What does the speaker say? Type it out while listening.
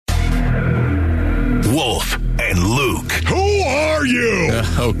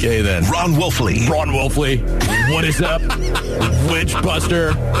Okay, then. Ron Wolfley. Ron Wolfley. What is up?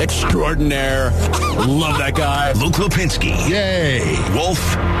 Witchbuster extraordinaire. Love that guy. Luke Lipinski. Yay.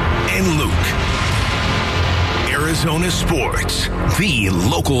 Wolf and Luke. Arizona Sports, the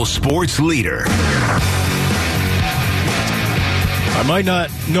local sports leader. I might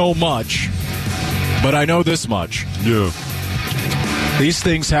not know much, but I know this much. Yeah. These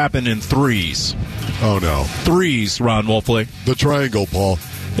things happen in threes. Oh, no. Threes, Ron Wolfley. The triangle, Paul.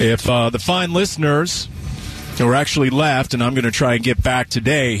 If the fine listeners who are actually left, and I'm going to try and get back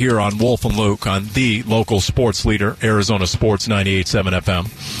today here on Wolf and Luke on the local sports leader, Arizona Sports 98.7 FM.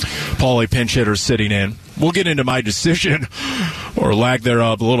 Paulie pinch hitter sitting in. We'll get into my decision or lack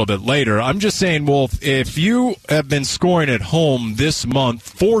thereof a little bit later. I'm just saying, Wolf, if you have been scoring at home this month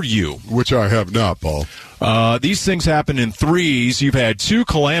for you, Which I have not, Paul. these things happen in threes. You've had two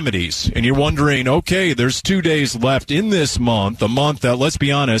calamities, and you're wondering, okay, there's 2 days left in this month, a month that, let's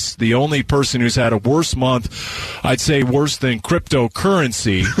be honest, the only person who's had a worse month, I'd say worse than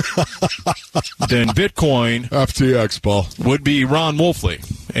cryptocurrency, than Bitcoin, FTX, Paul. would be Ron Wolfley.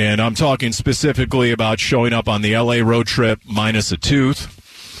 And I'm talking specifically about showing up on the L.A. road trip minus a tooth.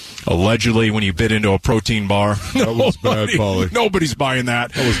 Allegedly, when you bit into a protein bar. That was bad, Paulie. Nobody's buying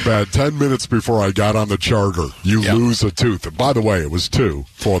that. That was bad. 10 minutes before I got on the charter, you lose a tooth. And by the way, it was 2,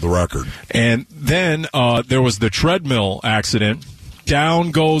 for the record. And then there was the treadmill accident. Down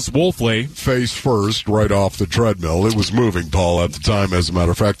goes Wolfley. Face first, right off the treadmill. It was moving, Paul, at the time, as a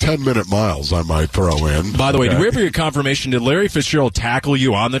matter of fact. 10-minute miles, I might throw in. By the way, did we ever get confirmation? Did Larry Fitzgerald tackle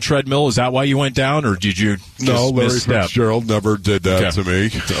you on the treadmill? Is that why you went down, or did you just No, Larry misstep? Fitzgerald never did that to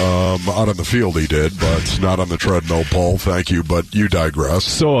me. Out on the field he did, but not on the treadmill, Paul. Thank you, but you digress.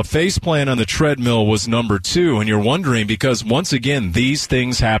 So a face plant on the treadmill was number 2, and you're wondering because, once again, these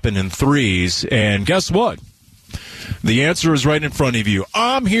things happen in threes, and guess what? The answer is right in front of you.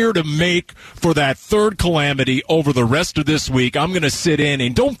 I'm here to make for that third calamity over the rest of this week. I'm going to sit in,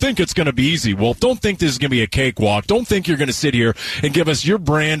 and don't think it's going to be easy, Wolf. Don't think this is going to be a cakewalk. Don't think you're going to sit here and give us your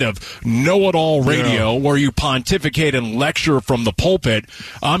brand of know-it-all radio where you pontificate and lecture from the pulpit.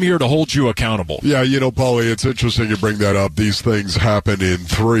 I'm here to hold you accountable. Yeah, you know, Paulie, it's interesting you bring that up. These things happen in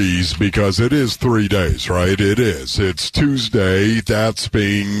threes because it is 3 days, right? It is. It's Tuesday,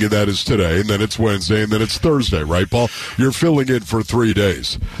 that is today, and then it's Wednesday, and then it's Thursday, right, Paul? You're filling in for 3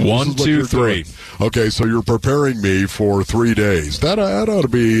 days. 1, 2, 3. Okay, so you're preparing me for 3 days. That ought to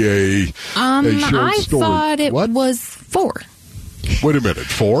be a short story. I thought it was 4. Wait a minute,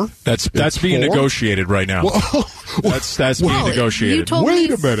 4? That's being 4? negotiated right now. That's being negotiated. You told Wait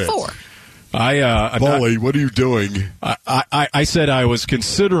me a minute. 4. Paulie, what are you doing? I said I was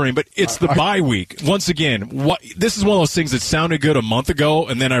considering, but it's the bye week. Once again, this is one of those things that sounded good a month ago,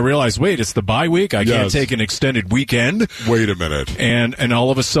 and then I realized, wait, it's the bye week? I can't take an extended weekend? Wait a minute. And all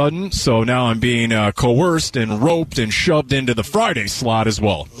of a sudden, so now I'm being coerced and roped and shoved into the Friday slot as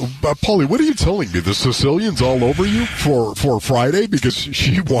well. Paulie, what are you telling me? The Sicilian's all over you for Friday because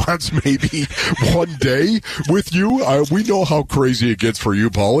she wants maybe 1 day with you? We know how crazy it gets for you,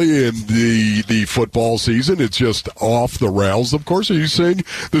 Paulie, and the football season. It's just off the rails, of course. Are you saying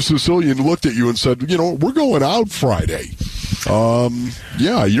the Sicilian looked at you and said, we're going out Friday?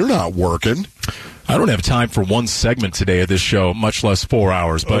 Yeah, you're not working. I don't have time for one segment today of this show, much less 4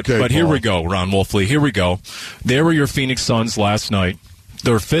 hours. But here we go, Ron Wolfley. Here we go. There were your Phoenix Suns last night.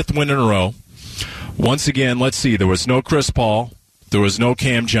 Their 5th win in a row. Once again, let's see. There was no Chris Paul. There was no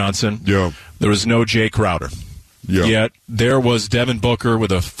Cam Johnson. Yeah. There was no Jay Crowder. Yeah. Yet there was Devin Booker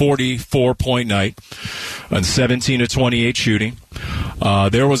with a 44-point night on 17 of 28 shooting.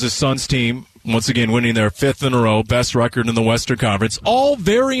 There was a Suns team, once again, winning their 5th in a row, best record in the Western Conference. All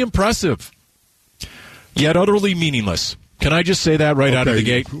very impressive, yet utterly meaningless. Can I just say that right out of the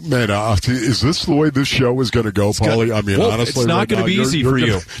gate? Man, is this the way this show is going to go, Paulie? I mean, honestly, it's not going to be easy for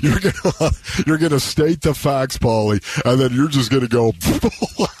you. You're going to state the facts, Paulie, and then you're just going to go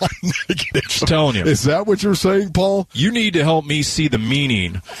negative. Just telling you. Is that what you're saying, Paul? You need to help me see the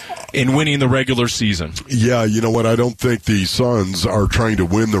meaning in winning the regular season. Yeah, you know what? I don't think the Suns are trying to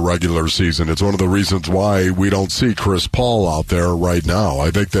win the regular season. It's one of the reasons why we don't see Chris Paul out there right now.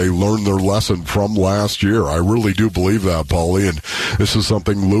 I think they learned their lesson from last year. I really do believe that, Paulie, and this is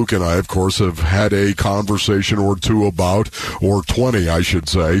something Luke and I, of course, have had a conversation or two about, or 20, I should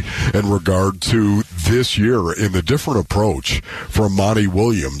say, in regard to this year in the different approach from Monty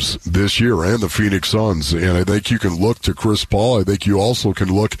Williams this year and the Phoenix Suns. And I think you can look to Chris Paul. I think you also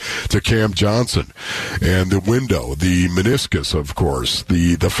can look to Cam Johnson and the window, the meniscus, of course,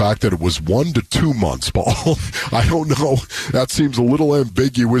 the fact that it was 1 to 2 months, Paul. I don't know. That seems a little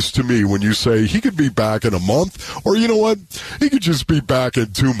ambiguous to me when you say he could be back in a month, or you know what? He could just be back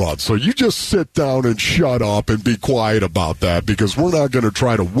in 2 months. So you just sit down and shut up and be quiet about that, because we're not going to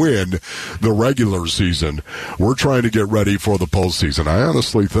try to win the regular season. We're trying to get ready for the postseason. I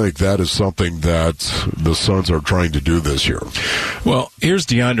honestly think that is something that the Suns are trying to do this year. Well, here's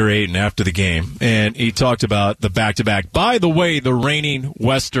DeAndre Ayton after the game, and he talked about the back-to-back. By the way, the reigning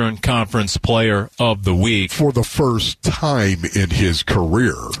Western Conference Player of the Week. For the first time in his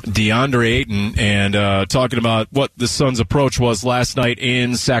career. DeAndre Ayton, and talking about what the Suns' approach was last night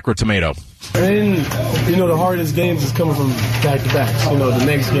in Sacramento. And, the hardest games is coming from back-to-backs. The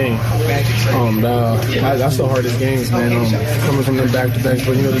next game. That's the hardest games, man, coming from them back-to-backs.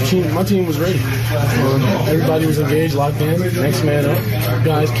 But, my team was ready. Everybody was engaged, locked in, next man up.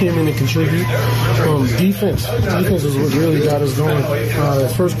 Guys came in to contribute. Defense is what really got us going.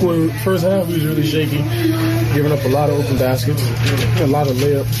 First half, we was really shaky, giving up a lot of open baskets, a lot of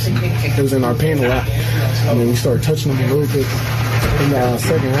layups. It was in our paint a lot. And then we started touching them a little bit. In the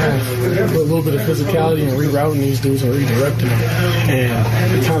second half, put a little bit of physicality and rerouting these dudes and redirecting them,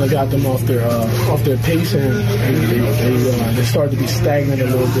 and it kind of got them off their pace, and they started to be stagnant a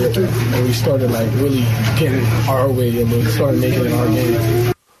little bit, and we started really getting our way a little, started making it our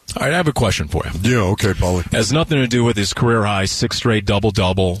game. All right, I have a question for you. Yeah, okay, Paulie. Has nothing to do with his career high 6 straight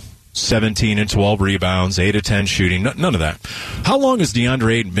double-double, 17 and 12 rebounds, 8 of 10 shooting, none of that. How long has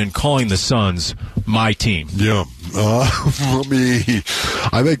DeAndre Ayton been calling the Suns my team? Yeah. I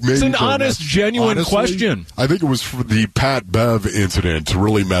think maybe it's an honest, genuine question. I think it was for the Pat Bev incident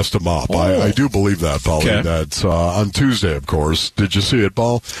really messed him up. Oh. I do believe that, Paul. Okay. That on Tuesday, of course. Did you see it,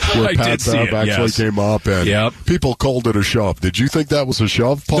 Paul? Where I Pat did see Bev it, actually yes. came up and people called it a shove. Did you think that was a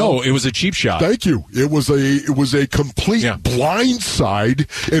shove, Paul? No, it was a cheap shot. Thank you. It was a complete blind side,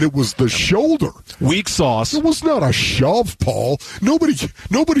 and it was the shoulder. Weak sauce. It was not a shove, Paul.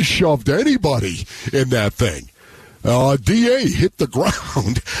 Nobody shoved anybody in that thing. D.A. hit the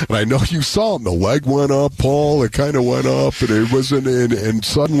ground, and I know you saw him. The leg went up, Paul. It kind of went up, and it wasn't in, and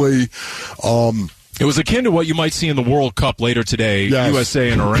suddenly... It was akin to what you might see in the World Cup later today, yes.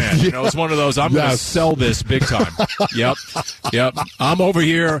 USA and Iran. Yeah. It's one of those, I'm going to sell this big time. Yep. I'm over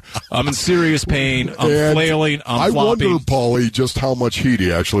here. I'm in serious pain. I'm flailing. I'm flopping. I wonder, Paulie, just how much heat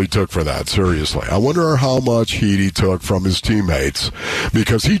he actually took for that, seriously. I wonder how much heat he took from his teammates,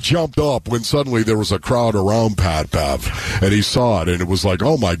 because he jumped up when suddenly there was a crowd around Pat Bev, and he saw it, and it was like,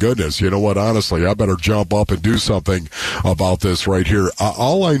 oh, my goodness, you know what, honestly, I better jump up and do something about this right here.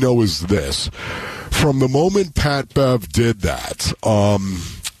 All I know is this. From the moment Pat Bev did that,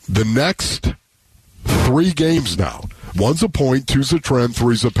 the next 3 games now, 1's a point, 2's a trend,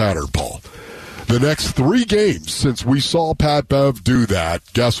 3's a pattern, Paul. The next 3 games since we saw Pat Bev do that,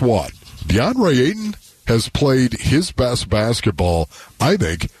 guess what? DeAndre Ayton has played his best basketball, I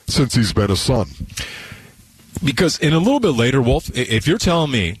think, since he's been a Sun. Because in a little bit later, Wolf, if you're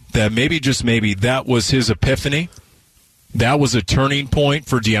telling me that maybe, just maybe, that was his epiphany, that was a turning point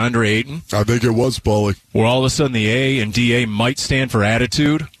for DeAndre Ayton. I think it was, Paulie. Where all of a sudden the A and DA might stand for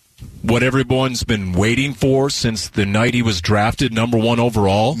attitude. What everyone's been waiting for since the night he was drafted number 1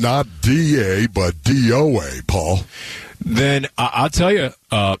 overall. Not DA, but DOA, Paul. Then I'll tell you,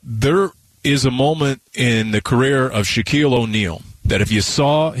 there is a moment in the career of Shaquille O'Neal that if you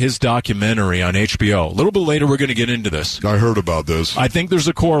saw his documentary on HBO, a little bit later we're going to get into this. I heard about this. I think there's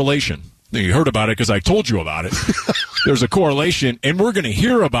a correlation. You heard about it because I told you about it. There's a correlation, and we're going to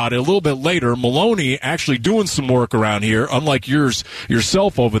hear about it a little bit later. Maloney actually doing some work around here, unlike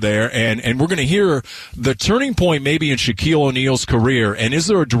yourself over there, and we're going to hear the turning point maybe in Shaquille O'Neal's career, and is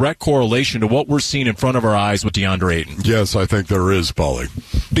there a direct correlation to what we're seeing in front of our eyes with DeAndre Ayton? Yes, I think there is, Paulie.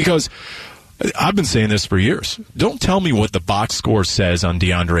 Because I've been saying this for years. Don't tell me what the box score says on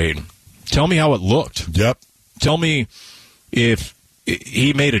DeAndre Ayton. Tell me how it looked. Yep. Tell me if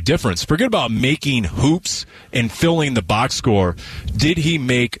he made a difference. Forget about making hoops and filling the box score. Did he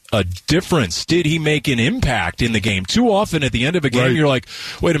make a difference? Did he make an impact in the game? Too often at the end of a game, You're like,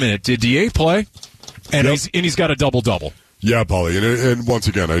 wait a minute, did DA play? And he's got a double-double. Yeah, Paulie, and once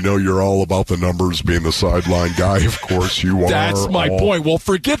again, I know you're all about the numbers, being the sideline guy. Of course you are. That's my point. Well,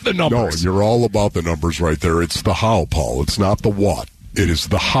 forget the numbers. No, you're all about the numbers right there. It's the how, Paul. It's not the what. It is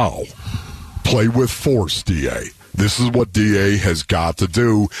the how. Play with force, DA. This is what DA has got to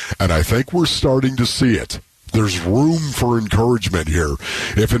do, and I think we're starting to see it. There's room for encouragement here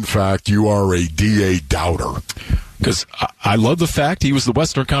if, in fact, you are a DA doubter. Because I love the fact he was the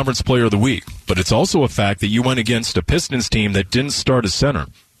Western Conference Player of the Week, but it's also a fact that you went against a Pistons team that didn't start a center.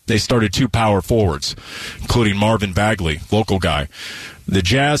 They started 2 power forwards, including Marvin Bagley, local guy. The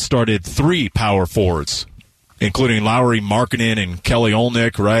Jazz started 3 power forwards, including Lowry Markkanen and Kelly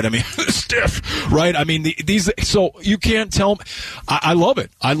Olynyk, right? I mean, stiff, right? I mean, so you can't tell me. I love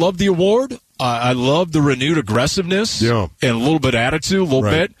it. I love the award. I love the renewed aggressiveness and a little bit of attitude, a little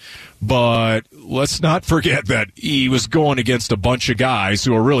bit. But let's not forget that he was going against a bunch of guys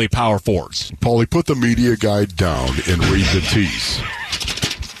who are really power forwards. Paulie, put the media guide down and read the tease.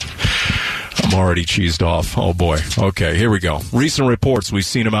 I'm already cheesed off. Oh, boy. Okay, here we go. Recent reports. We've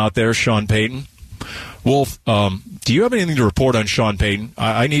seen him out there, Sean Payton. Wolf, do you have anything to report on Sean Payton?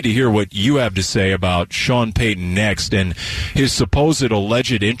 I need to hear what you have to say about Sean Payton next and his supposed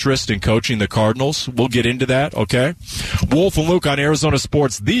alleged interest in coaching the Cardinals. We'll get into that, okay? Wolf and Luke on Arizona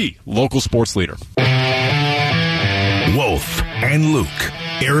Sports, the local sports leader. Wolf and Luke,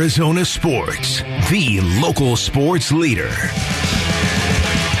 Arizona Sports, the local sports leader.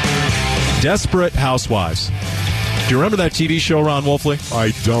 Desperate Housewives. Do you remember that TV show, Ron Wolfley?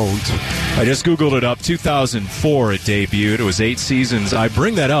 I don't. I just Googled it up. 2004 it debuted. It was 8 seasons. I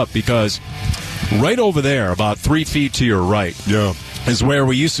bring that up because right over there, about 3 feet to your right, is where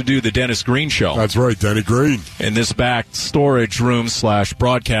we used to do the Dennis Green Show. That's right, Denny Green. In this back storage room /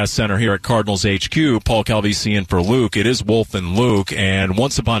 broadcast center here at Cardinals HQ, Paul Calvisi in for Luke. It is Wolf and Luke, and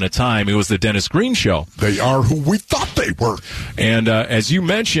once upon a time, it was the Dennis Green Show. They are who we thought they were. And as you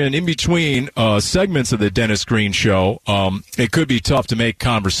mentioned, in between segments of the Dennis Green Show, it could be tough to make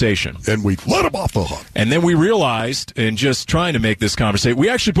conversation. And we let them off the hook. And then we realized, in just trying to make this conversation, we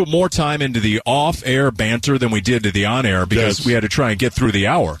actually put more time into the off-air banter than we did to the on-air because we had to try and get through the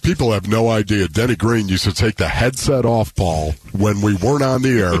hour. People have no idea. Denny Green used to take the headset off, Paul, when we weren't on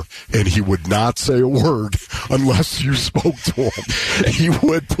the air, and he would not say a word unless you spoke to him. He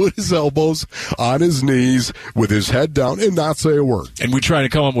would put his elbows on his knees with his head down and not say a word. And we try to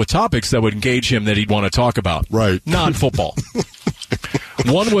come up with topics that would engage him that he'd want to talk about. Right. Non-football.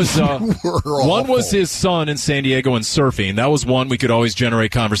 One was his son in San Diego and surfing. That was one we could always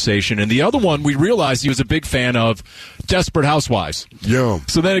generate conversation. And the other one, we realized he was a big fan of Desperate Housewives. Yeah.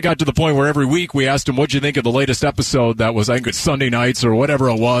 So then it got to the point where every week we asked him, what'd you think of the latest episode that was, I think it's Sunday nights or whatever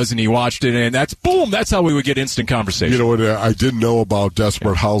it was, and he watched it, and that's how we would get instant conversation. You know what, I didn't know about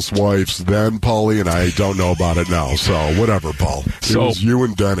Desperate Housewives then, Paulie, and I don't know about it now. So whatever, Paul. It was you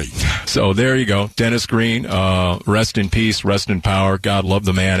and Denny. So there you go. Dennis Green, rest in peace, rest in power. God love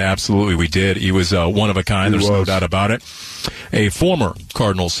the man. Absolutely, we did. He was one of a kind. There's no doubt about it. A former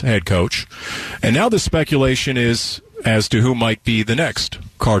Cardinals head coach. And now the speculation is as to who might be the next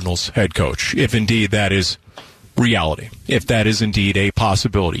Cardinals head coach, if indeed that is reality, if that is indeed a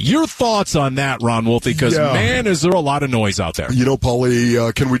possibility. Your thoughts on that, Ron Wolfie? Because, man, is there a lot of noise out there. You know,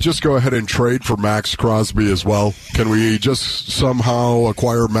 Paulie, can we just go ahead and trade for Max Crosby as well? Can we just somehow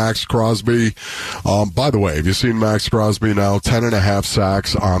acquire Max Crosby? By the way, have you seen Max Crosby now? 10.5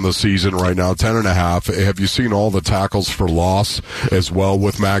 sacks on the season right now, 10.5. Have you seen all the tackles for loss as well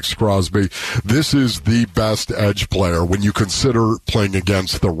with Max Crosby? This is the best edge player when you consider playing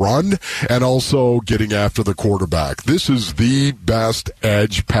against the run and also getting after the quarterback. This is the best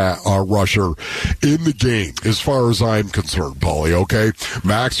edge rusher in the game as far as I'm concerned, Paulie, okay?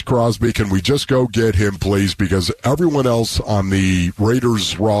 Max Crosby, can we just go get him, please? Because everyone else on the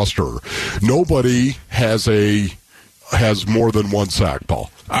Raiders roster, nobody has more than 1 sack, Paul.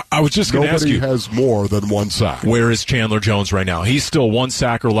 I was just going to ask you. Nobody has more than 1 sack. Where is Chandler Jones right now? He's still 1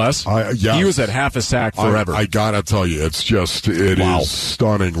 sack or less? Yes. He was at half a sack forever. I got to tell you, it is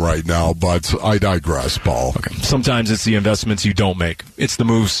stunning right now, but I digress, Paul. Okay. Sometimes it's the investments you don't make. It's the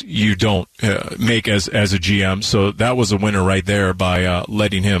moves you don't make as a GM. So that was a winner right there by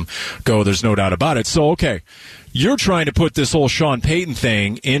letting him go. There's no doubt about it. So, okay, you're trying to put this whole Sean Payton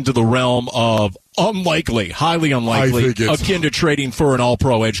thing into the realm of unlikely, highly unlikely, akin to trading for an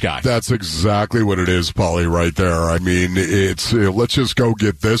all-pro edge guy. That's exactly what it is, Paulie, right there. I mean, it's let's just go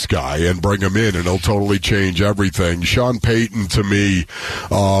get this guy and bring him in, and he'll totally change everything. Sean Payton, to me,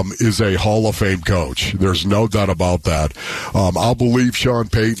 is a Hall of Fame coach. There's no doubt about that. I'll believe Sean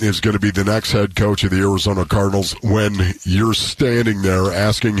Payton is going to be the next head coach of the Arizona Cardinals when you're standing there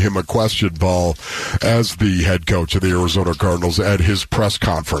asking him a question, Paul, as the head coach of the Arizona Cardinals at his press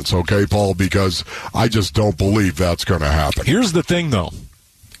conference, okay, Paul? Because I just don't believe that's going to happen. Here's the thing, though.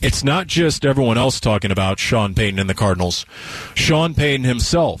 It's not just everyone else talking about Sean Payton and the Cardinals. Sean Payton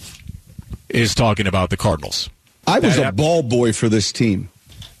himself is talking about the Cardinals. I was a ball boy for this team.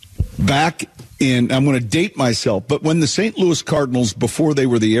 Back and I'm going to date myself, but when the St. Louis Cardinals, before they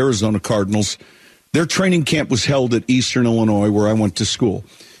were the Arizona Cardinals, their training camp was held at Eastern Illinois, where I went to school.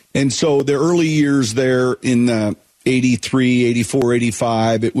 And so the early years there in 83, 84,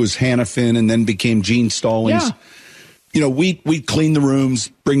 85, it was Hannafin and then became Gene Stallings. Yeah. You know, we'd clean the rooms,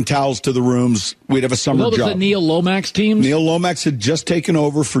 bring towels to the rooms. We'd have a summer job. Those the Neil Lomax teams? Neil Lomax had just taken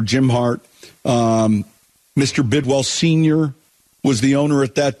over for Jim Hart. Mr. Bidwell Sr. was the owner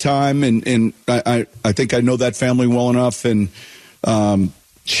at that time, and I think I know that family well enough. And,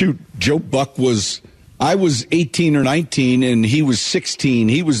 Joe Buck I was 18 or 19, and he was 16.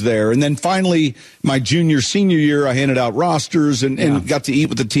 He was there. And then finally, my senior year, I handed out rosters and got to eat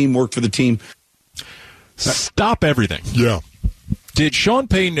with the team, work for the team. Stop everything. Yeah. Did Sean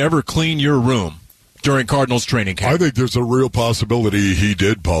Payton ever clean your room during Cardinals training camp? I think there's a real possibility he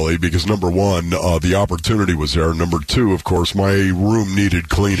did, Paulie, because number one, the opportunity was there. Number two, of course, my room needed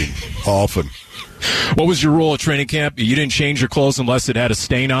cleaning often. What was your rule at training camp? You didn't change your clothes unless it had a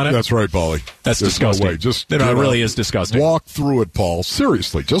stain on it? That's right, Paulie. That's There's disgusting. No way. Just, it really is disgusting. Walk through it, Paul.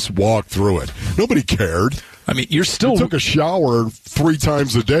 Seriously, just walk through it. Nobody cared. I mean, you took a shower 3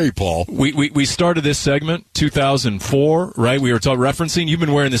 times a day, Paul. We started this segment 2004, right? We were referencing. You've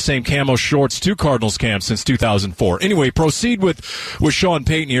been wearing the same camo shorts to Cardinals camp since 2004. Anyway, proceed with Sean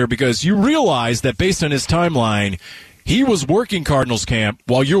Payton here, because you realize that based on his timeline, he was working Cardinals camp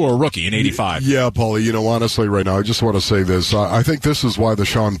while you were a rookie in 85. Yeah, Paulie, honestly, right now, I just want to say this. I think this is why the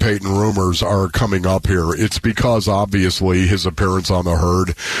Sean Payton rumors are coming up here. It's because, obviously, his appearance on the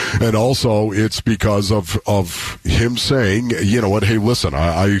Herd, and also it's because of him saying, you know what, hey, listen,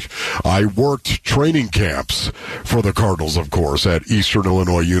 I worked training camps for the Cardinals, of course, at Eastern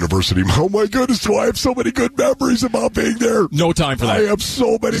Illinois University. Oh, my goodness, do I have so many good memories about being there. No time for that. I have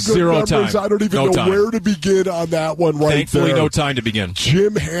so many good memories. Time. I don't even know where to begin on that one. Right. Thankfully, there. no time to begin.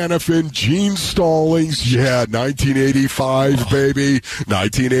 Jim Hannafin, Gene Stallings, 1985, baby,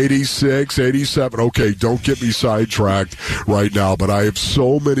 1986, 87. Okay, don't get me sidetracked right now, but I have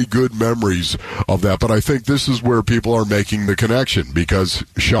so many good memories of that. But I think this is where people are making the connection, because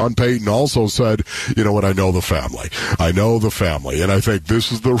Sean Payton also said, you know what, I know the family. I know the family. And I think this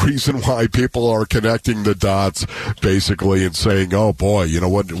is the reason why people are connecting the dots, basically, and saying, oh, boy, you know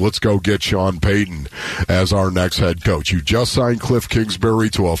what, let's go get Sean Payton as our next head coach. You just signed Cliff Kingsbury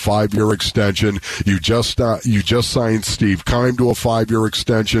to a 5-year extension. You just signed Steve Keim to a 5-year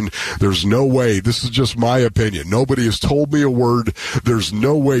extension. There's no way. This is just my opinion. Nobody has told me a word. There's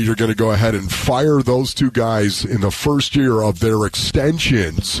no way you're going to go ahead and fire those two guys in the first year of their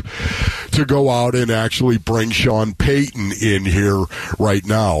extensions to go out and actually bring Sean Payton in here right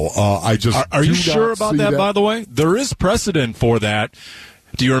now. Are you sure about that, by the way? There is precedent for that.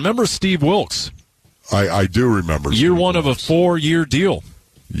 Do you remember Steve Wilkes? I do remember. Year one of a 4-year deal.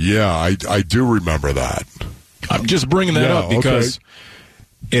 Yeah, I do remember that. I'm just bringing that up because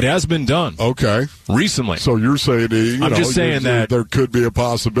it has been done. Okay. Recently. So you're saying, I'm just saying that there could be a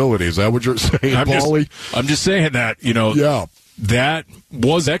possibility. Is that what you're saying, Paulie? I'm just saying that, that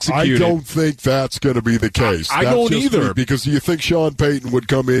was executed. I don't think that's going to be the case. I don't either. Because do you think Sean Payton would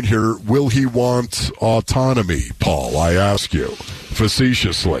come in here? Will he want autonomy, Paul? I ask you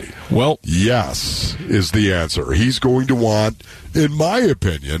facetiously. Well, yes is the answer. He's going to want, in my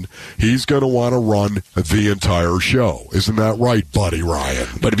opinion, he's going to want to run the entire show. Isn't that right, Buddy Ryan?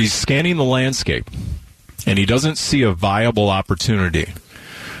 But if he's scanning the landscape and he doesn't see a viable opportunity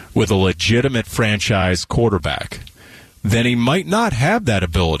with a legitimate franchise quarterback, then he might not have that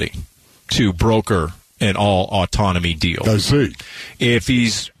ability to broker an all-autonomy deal. I see. If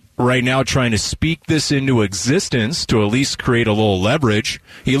he's right now trying to speak this into existence to at least create a little leverage,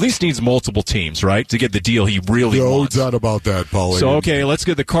 he at least needs multiple teams, right, to get the deal he really wants. No doubt about that, Paulie. So, okay, let's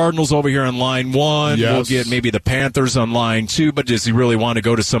get the Cardinals over here on line 1. Yes. We'll get maybe the Panthers on line 2, but does he really want to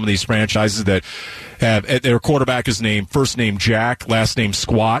go to some of these franchises that have their quarterback is named first name Jack, last name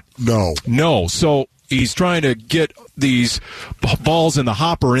Squat? No. So he's trying to get these balls in the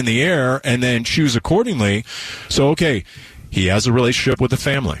hopper in the air and then choose accordingly. So, okay, he has a relationship with the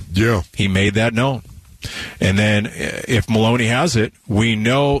family. Yeah. He made that known. And then if Maloney has it, we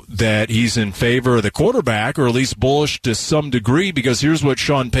know that he's in favor of the quarterback, or at least bullish to some degree, because here's what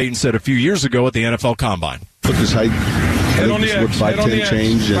Sean Payton said a few years ago at the NFL Combine. Look, his height, I think it's what 5'10"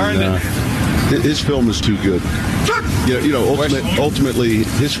 change, and his film is too good. Ultimately,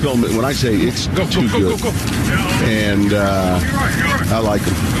 his film, when I say it's too good, and I like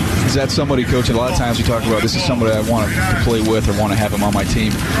him. Is that somebody, Coach? A lot of times we talk about this is somebody I want to play with or want to have him on my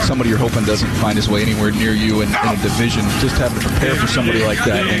team. Somebody you're hoping doesn't find his way anywhere near you in a division. Just having to prepare for somebody like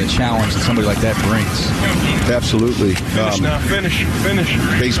that and the challenge that somebody like that brings. Absolutely. Finish.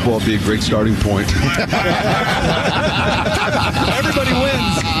 Baseball would be a great starting point. Everybody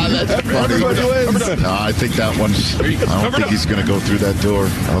wins. That's funny. Everybody wins. No, I think that one's. I don't think he's going to go through that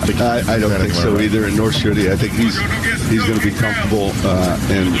door. I don't think so either, and nor should he. I think he's going to be comfortable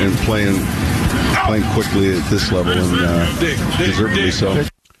and playing quickly at this level, and deservedly so.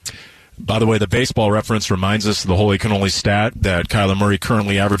 By the way, the Baseball Reference reminds us of the holy cannoli stat that Kyler Murray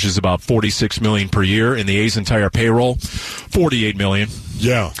currently averages about $46 million per year, in the A's entire payroll, $48 million.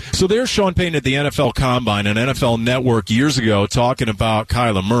 Yeah. So there's Sean Payton at the NFL Combine and NFL Network years ago talking about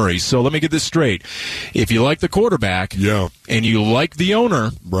Kyler Murray. So let me get this straight. If you like the quarterback and you like the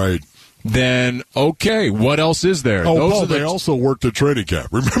owner, right, then, okay, what else is there? Oh, Paul, they also worked at training camp.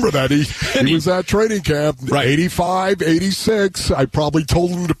 Remember that? He was at training camp, right. 85, 86. I probably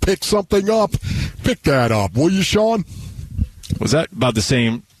told him to pick something up. Pick that up, will you, Sean? Was that about the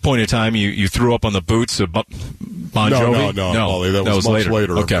same point in time you threw up on the boots of Bon Jovi? No, Paulie, that was much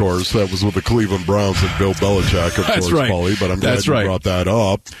later, okay. Of course. That was with the Cleveland Browns and Bill Belichick, of course, right. Paulie, but I'm glad you brought that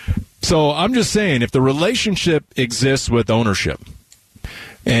up. So I'm just saying, if the relationship exists with ownership,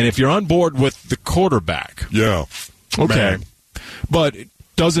 and if you're on board with the quarterback, okay, man. But it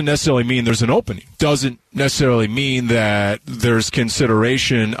doesn't necessarily mean there's an opening. Doesn't necessarily mean that there's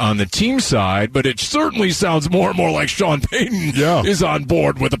consideration on the team side, but it certainly sounds more and more like Sean Payton is on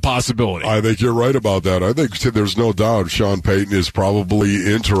board with the possibility. I think you're right about that. I think there's no doubt Sean Payton is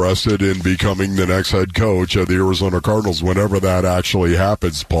probably interested in becoming the next head coach of the Arizona Cardinals whenever that actually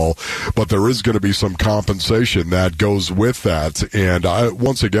happens, Paul. But there is going to be some compensation that goes with that. And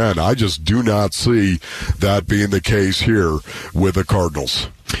once again, I just do not see that being the case here with the Cardinals.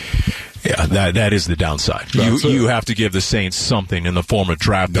 Yeah, that is the downside. You have to give the Saints something in the form of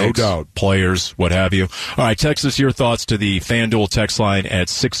draft picks, players, what have you. All right, text us your thoughts to the FanDuel text line at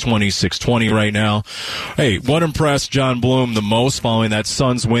 620-620 right now. Hey, what impressed Jon Bloom the most following that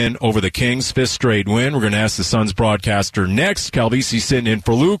Suns win over the Kings, 5th straight win? We're going to ask the Suns broadcaster next. Calvisi sitting in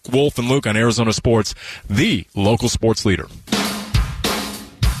for Luke, Wolf and Luke on Arizona Sports, the local sports leader.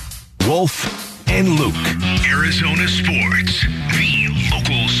 Wolf and Luke, Arizona Sports, the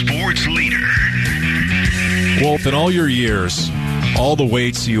local sports leader. Wolf, in all your years, all the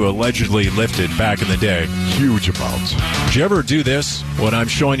weights you allegedly lifted back in the day. Huge amounts. Did you ever do this, what I'm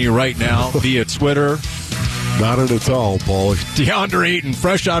showing you right now, via Twitter? Not at all, Paulie. DeAndre Ayton,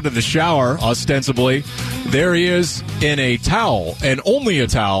 fresh out of the shower, ostensibly. There he is in a towel, and only a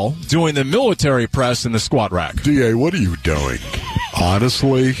towel, doing the military press in the squat rack. DA, what are you doing?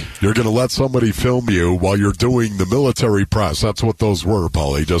 Honestly, you're going to let somebody film you while you're doing the military press. That's what those were,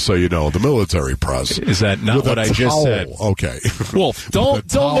 Paulie, just so you know. The military press. Is that not what I just said? Okay. Wolf, don't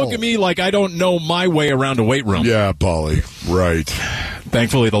look at me like I don't know my way around a weight room. Yeah, Paulie. Right.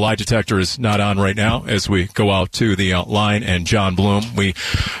 Thankfully, the lie detector is not on right now as we go out to the line and Jon Bloom.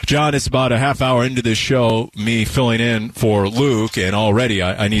 John, it's about a half hour into this show, me filling in for Luke, and already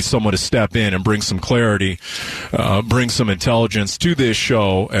I need someone to step in and bring some clarity, bring some intelligence to this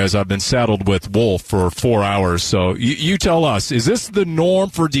show as I've been saddled with Wolf for 4 hours. So you tell us, is this the norm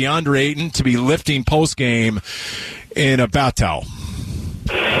for DeAndre Ayton to be lifting post-game in a bath towel?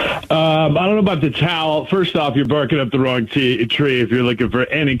 I don't know about the towel. First off, you're barking up the wrong tree if you're looking for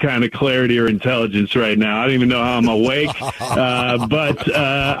any kind of clarity or intelligence right now. I don't even know how I'm awake, but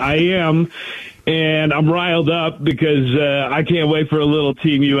I am. And I'm riled up because I can't wait for a little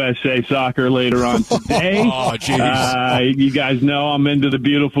Team USA soccer later on today. Oh, jeez. You guys know I'm into the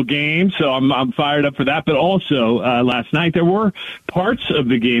beautiful game, so I'm fired up for that. But also, last night there were parts of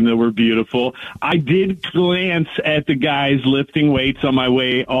the game that were beautiful. I did glance at the guys lifting weights on my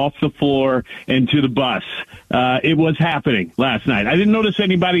way off the floor and to the bus. It was happening last night. I didn't notice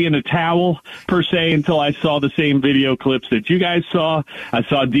anybody in a towel, per se, until I saw the same video clips that you guys saw. I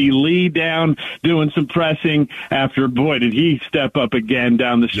saw D. Lee down doing some pressing after, boy, did he step up again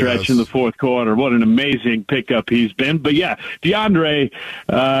down the stretch in the fourth quarter. What an amazing pickup he's been. But, yeah, DeAndre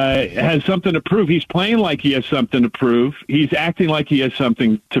has something to prove. He's playing like he has something to prove. He's acting like he has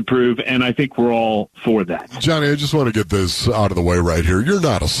something to prove, and I think we're all for that. Johnny, I just want to get this out of the way right here. You're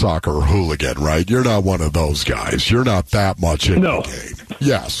not a soccer hooligan, right? You're not one of those those guys. You're not that much in the game.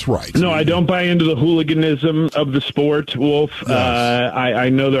 Yes, right. No, I don't buy into the hooliganism of the sport, Wolf. Yes. I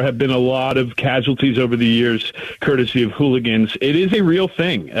know there have been a lot of casualties over the years courtesy of hooligans. It is a real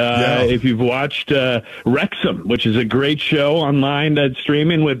thing. If you've watched Wrexham, which is a great show online that's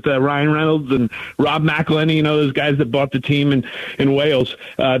streaming with Ryan Reynolds and Rob McElhenney, those guys that bought the team in Wales,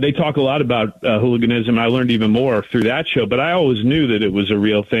 they talk a lot about hooliganism. I learned even more through that show, but I always knew that it was a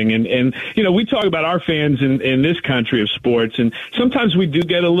real thing. And we talk about our fans in this country of sports, and sometimes we do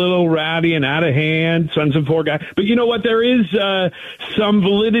get a little rowdy and out of hand, Sons of Four guys. But you know what? There is some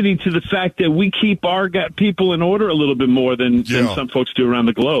validity to the fact that we keep our people in order a little bit more than some folks do around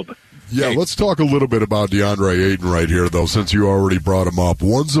the globe. Yeah, let's talk a little bit about DeAndre Ayton right here, though, since you already brought him up.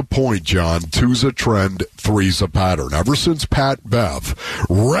 1's a point, John. 2's a trend. 3's a pattern. Ever since Pat Bev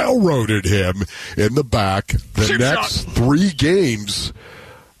railroaded him in the back, the next 3 games,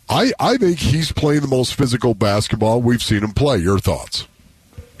 I think he's playing the most physical basketball we've seen him play. Your thoughts?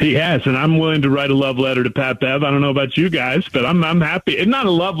 He has, and I'm willing to write a love letter to Pat Bev. I don't know about you guys, but I'm happy. And not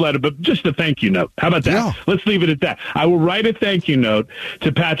a love letter, but just a thank you note. How about that? Yeah. Let's leave it at that. I will write a thank you note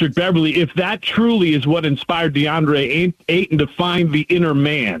to Patrick Beverley if that truly is what inspired DeAndre Ayton to find the inner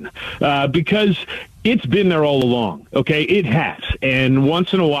man, because it's been there all along, okay? It has. And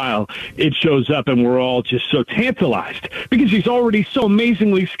once in a while, it shows up, and we're all just so tantalized because he's already so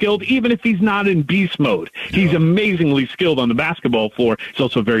amazingly skilled, even if he's not in beast mode. Yeah. He's amazingly skilled on the basketball floor. He's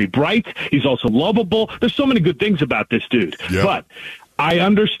also very bright. He's also lovable. There's so many good things about this dude. Yeah. But I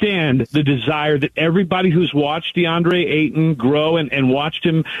understand the desire that everybody who's watched DeAndre Ayton grow and watched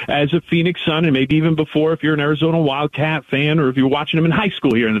him as a Phoenix Sun, and maybe even before if you're an Arizona Wildcat fan or if you're watching him in high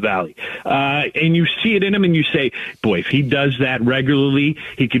school here in the Valley, and you see it in him and you say, boy, if he does that regularly,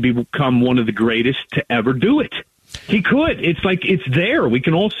 he could become one of the greatest to ever do it. He could. It's like it's there. We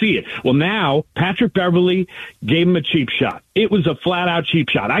can all see it. Well, now Patrick Beverley gave him a cheap shot. It was a flat-out cheap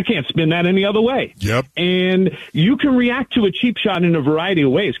shot. I can't spin that any other way. Yep. And you can react to a cheap shot in a variety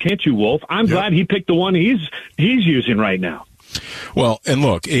of ways, can't you, Wolf? I'm glad he picked the one he's using right now. Well, and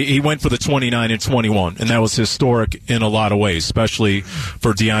look, he went for the 29 and 21, and that was historic in a lot of ways, especially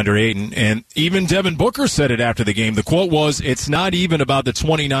for DeAndre Ayton. And even Devin Booker said it after the game. The quote was, "It's not even about the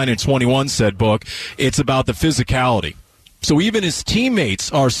 29 and 21," said Book. "It's about the physicality." So even his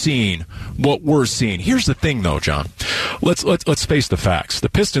teammates are seeing what we're seeing. Here's the thing, though, John. Let's face the facts. The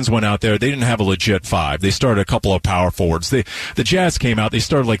Pistons went out there. They didn't have a legit 5. They started a couple of power forwards. The Jazz came out. They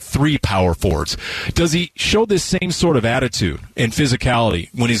started like 3 power forwards. Does he show this same sort of attitude and physicality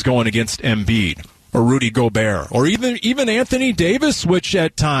when he's going against Embiid or Rudy Gobert or even Anthony Davis, which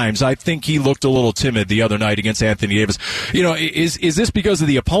at times I think he looked a little timid the other night against Anthony Davis? Is this because of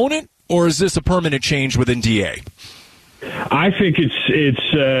the opponent, or is this a permanent change within DA? I think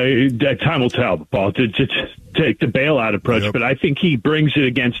it's time will tell, Paul. It's take the bailout approach, but I think he brings it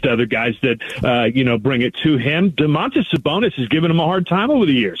against other guys that, bring it to him. Domantas Sabonis has given him a hard time over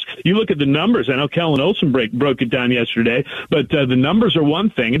the years. You look at the numbers. I know Kellen Olson broke it down yesterday, but the numbers are one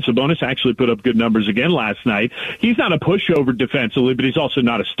thing, and Sabonis actually put up good numbers again last night. He's not a pushover defensively, but he's also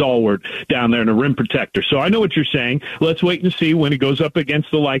not a stalwart down there and a rim protector. So I know what you're saying. Let's wait and see when he goes up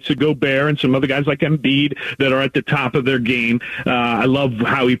against the likes of Gobert and some other guys like Embiid that are at the top of their game. I love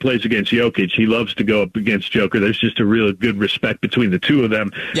how he plays against Jokic. He loves to go up against Joker. There's just a real good respect between the two of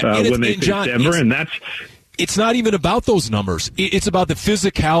them when they face Denver, and that's... It's not even about those numbers. It's about the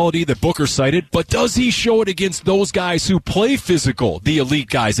physicality that Booker cited, but does he show it against those guys who play physical, the elite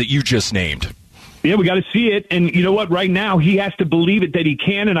guys that you just named? Yeah, we got to see it. And you know what? Right now, he has to believe it that he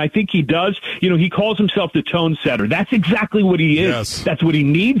can, and I think he does. He calls himself the tone setter. That's exactly what he is. Yes. That's what he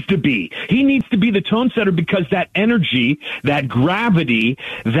needs to be. He needs to be the tone setter because that energy, that gravity,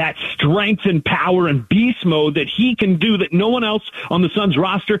 that strength and power and beast mode that he can do that no one else on the Suns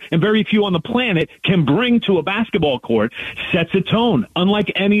roster and very few on the planet can bring to a basketball court sets a tone,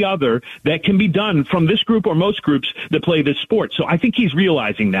 unlike any other that can be done from this group or most groups that play this sport. So I think he's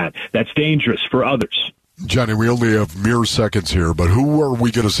realizing that. That's dangerous for others. Johnny, we only have mere seconds here, but who are we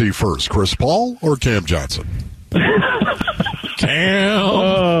going to see first, Chris Paul or Cam Johnson?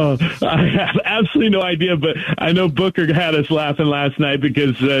 Oh, I have absolutely no idea, but I know Booker had us laughing last night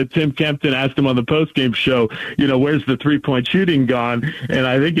because Tim Kempton asked him on the postgame show, where's the three-point shooting gone? And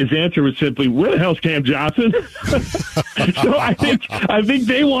I think his answer was simply, where the hell's Cam Johnson? So I think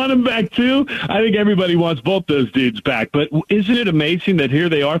they want him back too. I think everybody wants both those dudes back. But isn't it amazing that here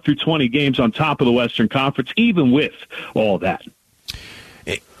they are through 20 games on top of the Western Conference, even with all that?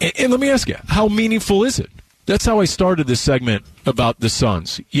 And let me ask you, how meaningful is it? That's how I started this segment about the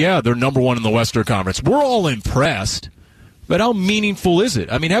Suns. Yeah, they're number 1 in the Western Conference. We're all impressed. but how meaningful is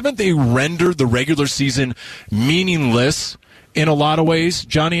it? I mean, haven't they rendered the regular season meaningless in a lot of ways,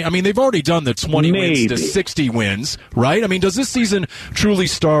 Johnny? I mean, they've already done the 20 wins to 60 wins, right? I mean, does this season truly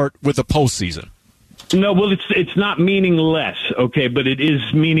start with the postseason? No, well, it's not meaningless, okay, but it is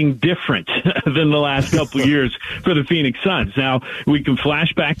meaning different than the last couple of years for the Phoenix Suns. Now, we can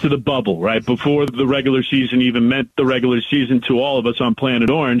flash back to the bubble, right? Before the regular season even meant the regular season to all of us on Planet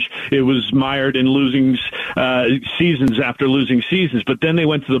Orange, it was mired in losing seasons after losing seasons. But then they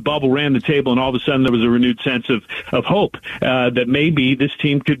went to the bubble, ran the table, and all of a sudden there was a renewed sense of hope that maybe this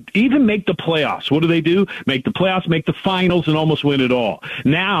team could even make the playoffs. What do? Make the playoffs, make the finals, and almost win it all.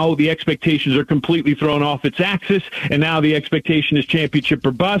 Now the expectations are completely thrown off its axis, and now the expectation is championship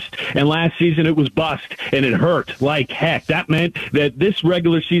or bust, and last season it was bust, and it hurt like heck. That meant that this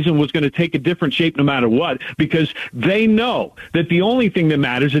regular season was going to take a different shape no matter what, because they know that the only thing that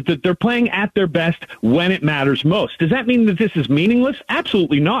matters is that they're playing at their best when it matters most. Does that mean that this is meaningless?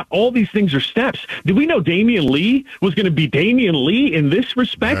 Absolutely not. All these things are steps. Did we know Damian Lee was going to be Damian Lee in this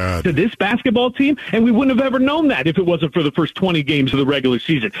respect to this basketball team? And we wouldn't have ever known that if it wasn't for the first 20 games of the regular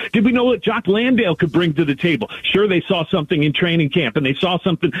season. Did we know that Jock Landale could bring to the table? Sure, they saw something in training camp, and they saw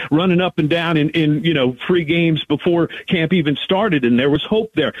something running up and down in free games before camp even started, and there was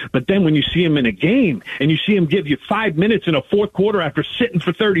hope there. But then when you see him in a game, and you see him give you 5 minutes in a fourth quarter after sitting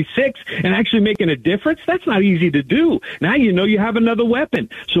for 36 and actually making a difference, that's not easy to do. Now you know you have another weapon.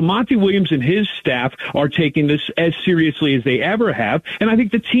 So Monty Williams and his staff are taking this as seriously as they ever have, and I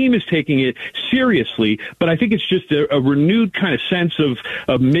think the team is taking it seriously, but I think it's just a renewed kind of sense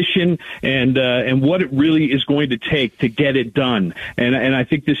of mission and what it really is going to take to get it done. And I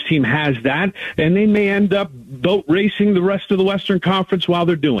think this team has that, and they may end up boat racing the rest of the Western Conference while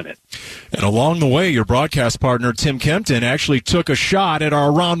they're doing it. And along the way, your broadcast partner, Tim Kempton, actually took a shot at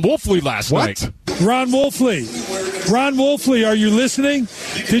our Ron Wolfley last night. Ron Wolfley, are you listening?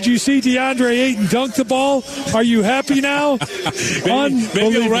 Did you see DeAndre Ayton dunk the ball? Are you happy now?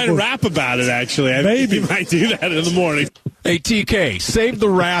 Maybe he'll write a rap about it, actually. Maybe he might do that in the morning. Hey, TK, save the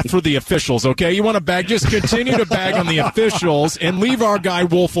wrath for the officials, okay? You want to bag, just continue to bag on the officials and leave our guy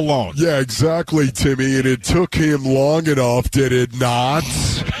Wolf alone. Yeah, exactly, Timmy, and it took him long enough, did it not?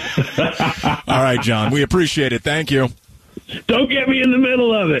 All right, John, we appreciate it. Thank you. Don't get me in the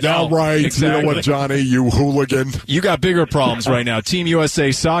middle of it. All right. Exactly. You know what, Johnny, you hooligan? You got bigger problems right now. Team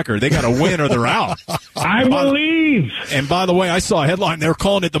USA Soccer, they got to win or they're out. I believe. And by the way, I saw a headline. They're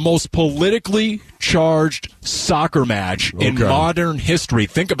calling it the most politically charged soccer match in modern history.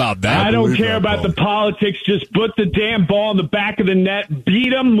 Think about that. I don't care about the politics. Just put the damn ball in the back of the net,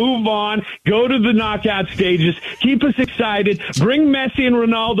 beat them, move on, go to the knockout stages, keep us excited, bring Messi and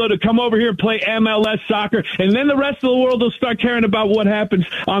Ronaldo to come over here and play MLS soccer, and then the rest of the world will start caring about what happens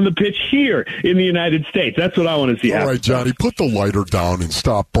on the pitch here in the United States. That's what I want to see happen. All right, Johnny, put the lighter down and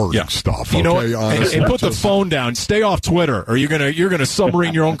stop burning stuff. You know, honestly, and put the phone down. Stay off Twitter, or you're gonna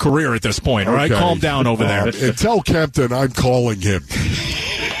submarine your own career at this point. All right, calm down over there. And tell Kempton I'm calling him.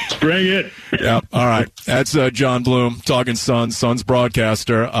 Bring it. Yeah. All right. That's Jon Bloom talking Suns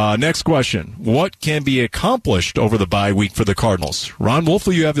broadcaster. Next question: what can be accomplished over the bye week for the Cardinals? Ron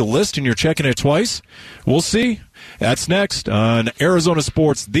Wolfley, you have the list and you're checking it twice. We'll see. That's next on Arizona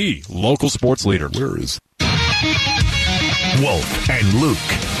Sports, the local sports leader. Where is Wolf and Luke,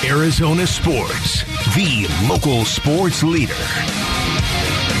 Arizona Sports, the local sports leader.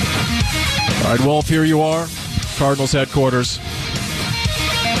 All right, Wolf, here you are, Cardinals headquarters.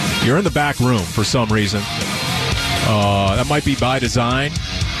 You're in the back room for some reason. That might be by design.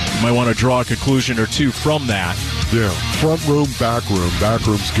 You might want to draw a conclusion or two from that. Yeah, front room, back room. Back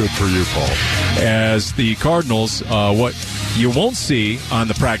room's good for you, Paul. As the Cardinals, what you won't see on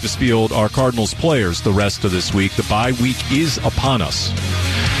the practice field are Cardinals players the rest of this week. The bye week is upon us.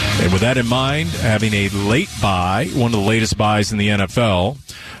 And with that in mind, having a late bye, one of the latest byes in the NFL,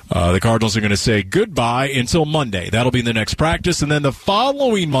 the Cardinals are going to say goodbye until Monday. That'll be the next practice. And then the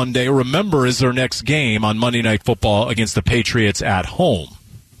following Monday, remember, is their next game on Monday Night Football against the Patriots at home.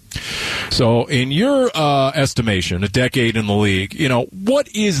 So in your estimation, a decade in the league, what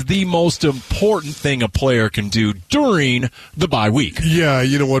is the most important thing a player can do during the bye week? Yeah,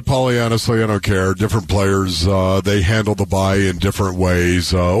 you know what, Paulie, honestly, I don't care. Different players, they handle the bye in different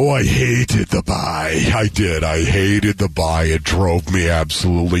ways. I hated the bye. I did. I hated the bye. It drove me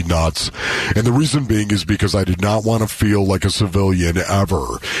absolutely nuts. And the reason being is because I did not want to feel like a civilian ever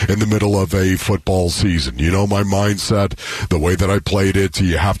in the middle of a football season. You know, my mindset, the way that I played it,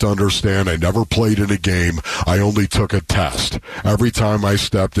 you have to understand I never played in a game. I only took a test. Every time I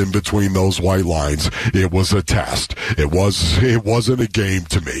stepped in between those white lines, it was a test. It wasn't a game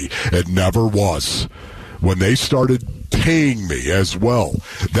to me. It never was. When they started paying me as well.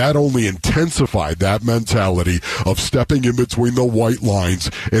 That only intensified that mentality of stepping in between the white lines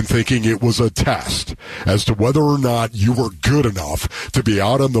and thinking it was a test as to whether or not you were good enough to be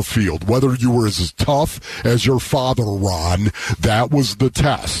out on the field, whether you were as tough as your father, Ron. That was the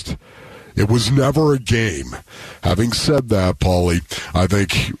test. It was never a game. Having said that, Paulie, I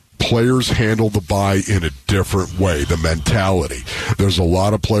think players handle the bye in a different way, the mentality. There's a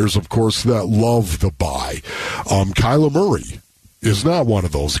lot of players, of course, that love the bye. Kyler Murray is not one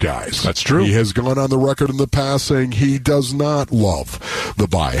of those guys. That's true. He has gone on the record in the past saying he does not love the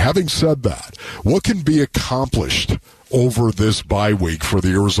bye. Having said that, what can be accomplished over this bye week for the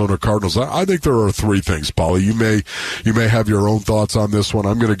Arizona Cardinals? I think there are three things, Paulie. You may have your own thoughts on this one.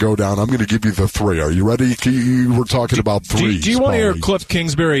 I'm going to go down. I'm going to give you the three. Are you ready? You were talking about three. Do you want to hear Cliff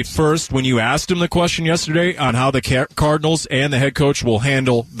Kingsbury first when you asked him the question yesterday on how the Cardinals and the head coach will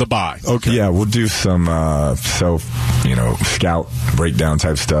handle the bye? Okay. Yeah, we'll do some scout breakdown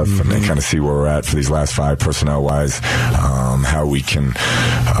type stuff and then kind of see where we're at for these last five personnel-wise, how we can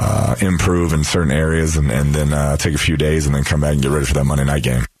improve in certain areas and then take a few days and then come back and get ready for that Monday night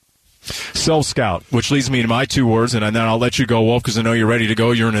game. Self-scout, which leads me to my two words, and then I'll let you go, Wolf, because I know you're ready to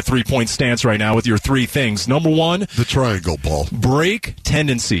go. You're in a three-point stance right now with your three things. Number one, the triangle, Paul. Break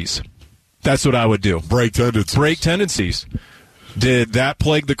tendencies. That's what I would do. Break tendencies. Did that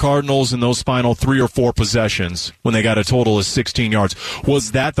plague the Cardinals in those final 3 or 4 possessions when they got a total of 16 yards?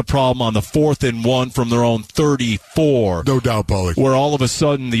 Was that the problem on the 4th and 1 from their own 34? No doubt, Paulie. Where all of a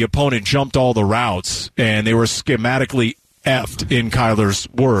sudden the opponent jumped all the routes and they were schematically effed, in Kyler's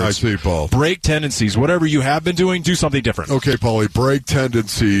words. I see, Paul. Break tendencies. Whatever you have been doing, do something different. Okay, Paulie, break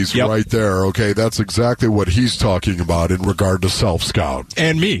tendencies right there. Okay, that's exactly what he's talking about in regard to self-scout.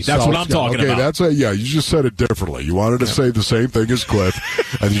 And me. That's what I'm talking about. You just said it differently. You wanted to say the same thing as Cliff,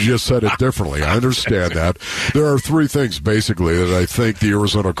 and you just said it differently. I understand that. There are three things, basically, that I think the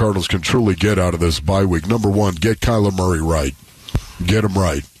Arizona Cardinals can truly get out of this bye week. Number one, get Kyler Murray right. Get him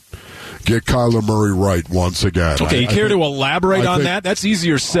right. Get Kyler Murray right once again. Okay, you care to elaborate on that? That's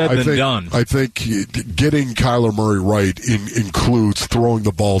easier said than done. I think getting Kyler Murray right includes throwing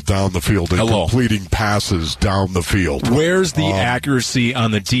the ball down the field and completing passes down the field. Where's the accuracy on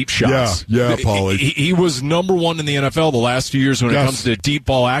the deep shots? Yeah, Paulie. He was number one in the NFL the last few years when it comes to deep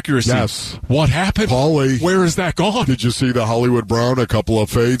ball accuracy. Yes. What happened? Paulie. Where is that gone? Did you see the Hollywood Brown? A couple of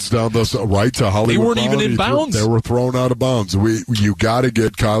fades down the right to Hollywood Brown. They weren't even in bounds. They were thrown out of bounds. You got to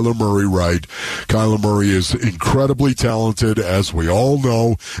get Kyler Murray right. Kyler Murray is incredibly talented, as we all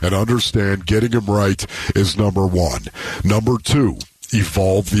know and understand. Getting him right is number one. Number two,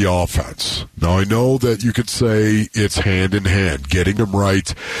 evolve the offense. Now, I know that you could say it's hand in hand, getting him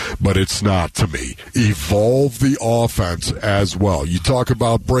right, but it's not to me. Evolve the offense as well. You talk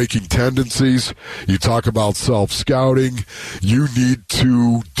about breaking tendencies. You talk about self-scouting. You need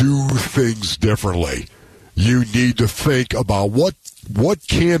to do things differently. You need to think about what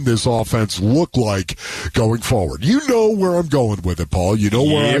can this offense look like going forward. You know where I'm going with it, Paul. You know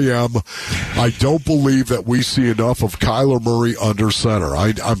where I am. I don't believe that we see enough of Kyler Murray under center.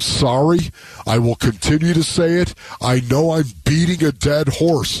 I'm sorry. I will continue to say it. I know I'm beating a dead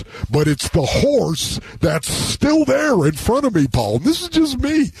horse, but it's the horse that's still there in front of me, Paul. And this is just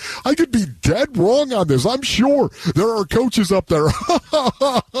me. I could be dead wrong on this. I'm sure there are coaches up there.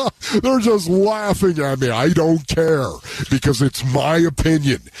 They're just laughing at me. I don't care because it's my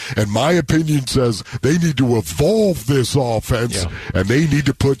opinion. And my opinion says they need to evolve this offense and they need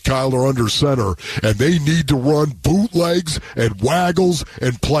to put Kyler under center and they need to run bootlegs and waggles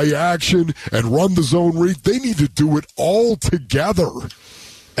and play action and run the zone read. They need to do it all together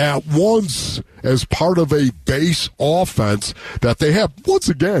at once as part of a base offense that they have. Once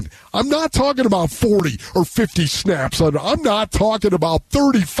again, I'm not talking about 40 or 50 snaps. I'm not talking about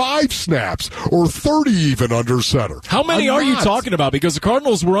 35 snaps or 30 even under center. How many are you talking about? Because the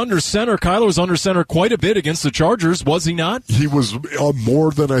Cardinals were under center. Kyler was under center quite a bit against the Chargers, was he not? He was more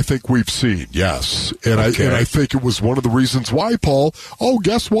than I think we've seen, yes. And I think it was one of the reasons why, Paul,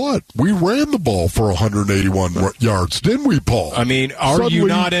 guess what? We ran the ball for 181 yards, didn't we, Paul? I mean, you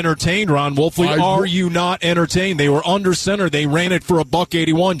not entertained, Ron Wolfley? Are you not entertained? They were under center. They ran it for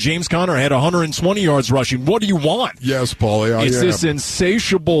 $181. James Conner had 120 yards rushing. What do you want? Yes, Paul. It's this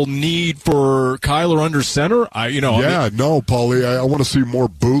insatiable need for Kyler under center. No, Paulie. I want to see more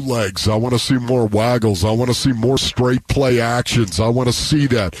bootlegs. I want to see more waggles. I want to see more straight play actions. I want to see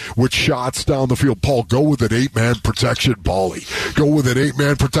that with shots down the field. Paul, go with an 8-man protection, Paulie. Go with an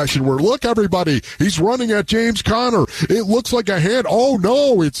 8-man protection where, look, everybody, he's running at James Conner. It looks like a hand. Oh,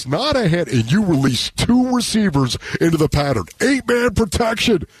 no, it's not a hand. And you release 2 receivers into the pattern. 8-man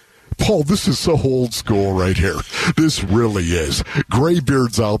protection. Paul, this is so old school right here. This really is.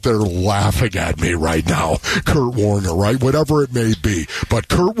 Graybeard's out there laughing at me right now. Kurt Warner, right? Whatever it may be. But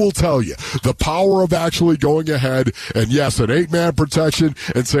Kurt will tell you the power of actually going ahead and, yes, an 8-man protection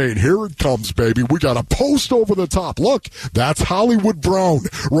and saying, here it comes, baby. We got a post over the top. Look, that's Hollywood Brown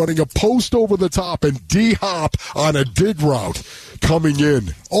running a post over the top and D-Hop on a dig route coming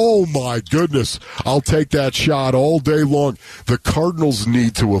in. Oh, my goodness. I'll take that shot all day long. The Cardinals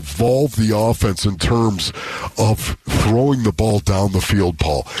need to evolve the offense in terms of throwing the ball down the field,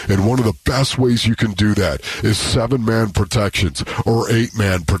 Paul. And one of the best ways you can do that is 7-man protections or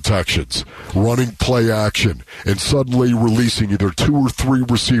 8-man protections, running play action, and suddenly releasing either 2 or 3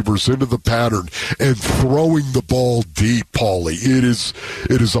 receivers into the pattern and throwing the ball deep, Paulie. It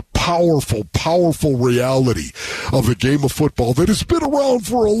is a powerful, powerful reality of a game of football that has been around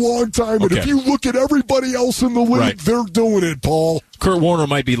for a long time. And if you look at everybody else in the league, they're doing it, Paul. Kurt Warner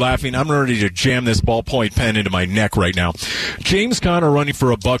might be laughing. I'm ready to jam this ballpoint pen into my neck right now. James Conner running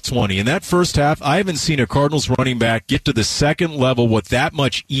for $120. In that first half, I haven't seen a Cardinals running back get to the second level with that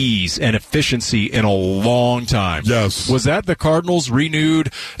much ease and efficiency in a long time. Yes. Was that the Cardinals'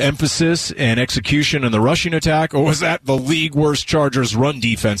 renewed emphasis and execution in the rushing attack, or was that the league worst Chargers run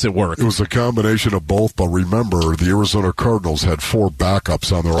defense at work? It was a combination of both, but remember, the Arizona Cardinals had 4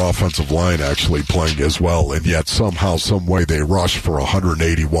 backups on their offensive line actually playing as well, and yet somehow, some way they rushed for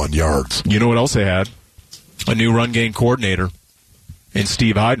 181 yards. You know what else they had? A new run game coordinator in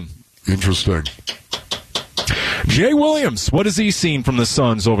Steve Hyden. Interesting. Jay Williams, what has he seen from the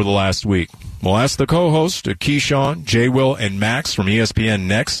Suns over the last week? We'll ask the co-host, Keyshawn, Jay Will, and Max from ESPN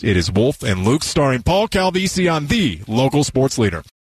next. It is Wolf and Luke starring Paul Calvisi on the local sports leader.